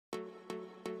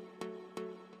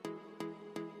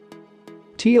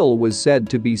Taeil was said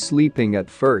to be sleeping at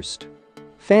first.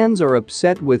 Fans are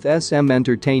upset with SM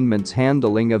Entertainment's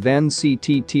handling of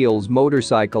NCT Taeil's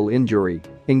motorcycle injury,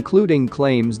 including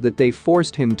claims that they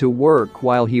forced him to work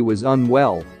while he was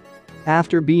unwell.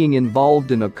 After being involved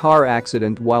in a car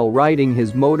accident while riding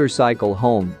his motorcycle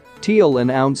home, Taeil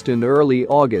announced in early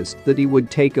August that he would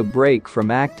take a break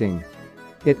from acting.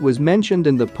 It was mentioned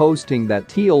in the posting that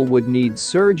Taeil would need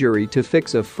surgery to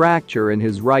fix a fracture in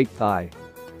his right thigh.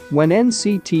 When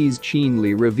NCT's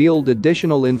Chenle revealed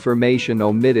additional information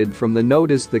omitted from the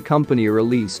notice the company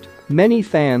released, many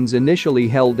fans initially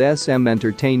held SM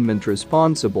Entertainment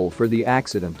responsible for the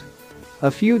accident.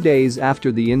 A few days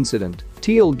after the incident,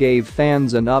 Taeil gave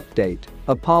fans an update,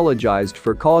 apologized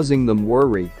for causing them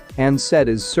worry, and said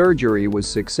his surgery was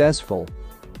successful.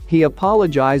 He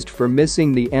apologized for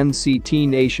missing the NCT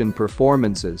Nation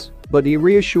performances, but he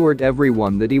reassured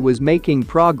everyone that he was making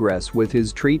progress with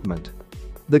his treatment.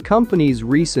 The company's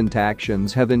recent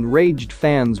actions have enraged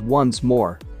fans once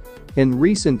more. In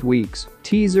recent weeks,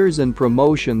 teasers and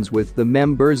promotions with the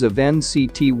members of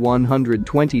NCT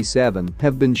 127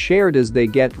 have been shared as they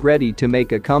get ready to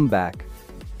make a comeback.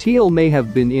 Taeil may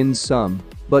have been in some,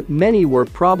 but many were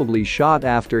probably shot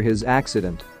after his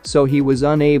accident, so he was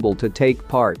unable to take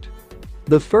part.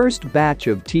 The first batch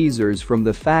of teasers from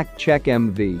the Fact Check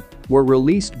MV were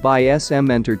released by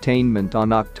SM Entertainment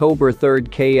on October 3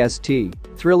 KST,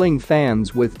 thrilling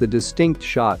fans with the distinct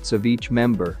shots of each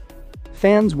member.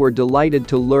 Fans were delighted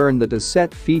to learn that a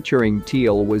set featuring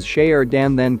Taeil was shared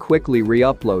and then quickly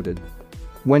re-uploaded.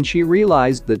 When she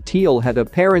realized that Taeil had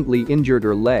apparently injured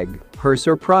her leg, her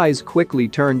surprise quickly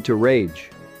turned to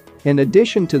rage. In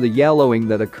addition to the yellowing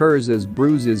that occurs as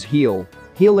bruises heal,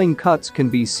 healing cuts can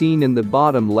be seen in the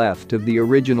bottom left of the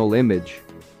original image.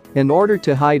 In order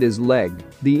to hide his leg,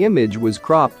 the image was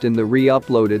cropped in the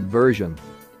re-uploaded version.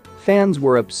 Fans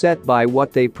were upset by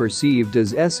what they perceived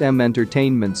as SM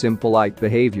Entertainment's impolite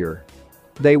behavior.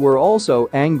 They were also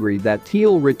angry that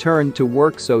Taeil returned to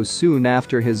work so soon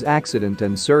after his accident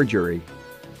and surgery.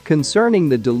 Concerning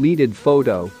the deleted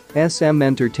photo, SM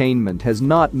Entertainment has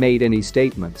not made any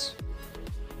statements.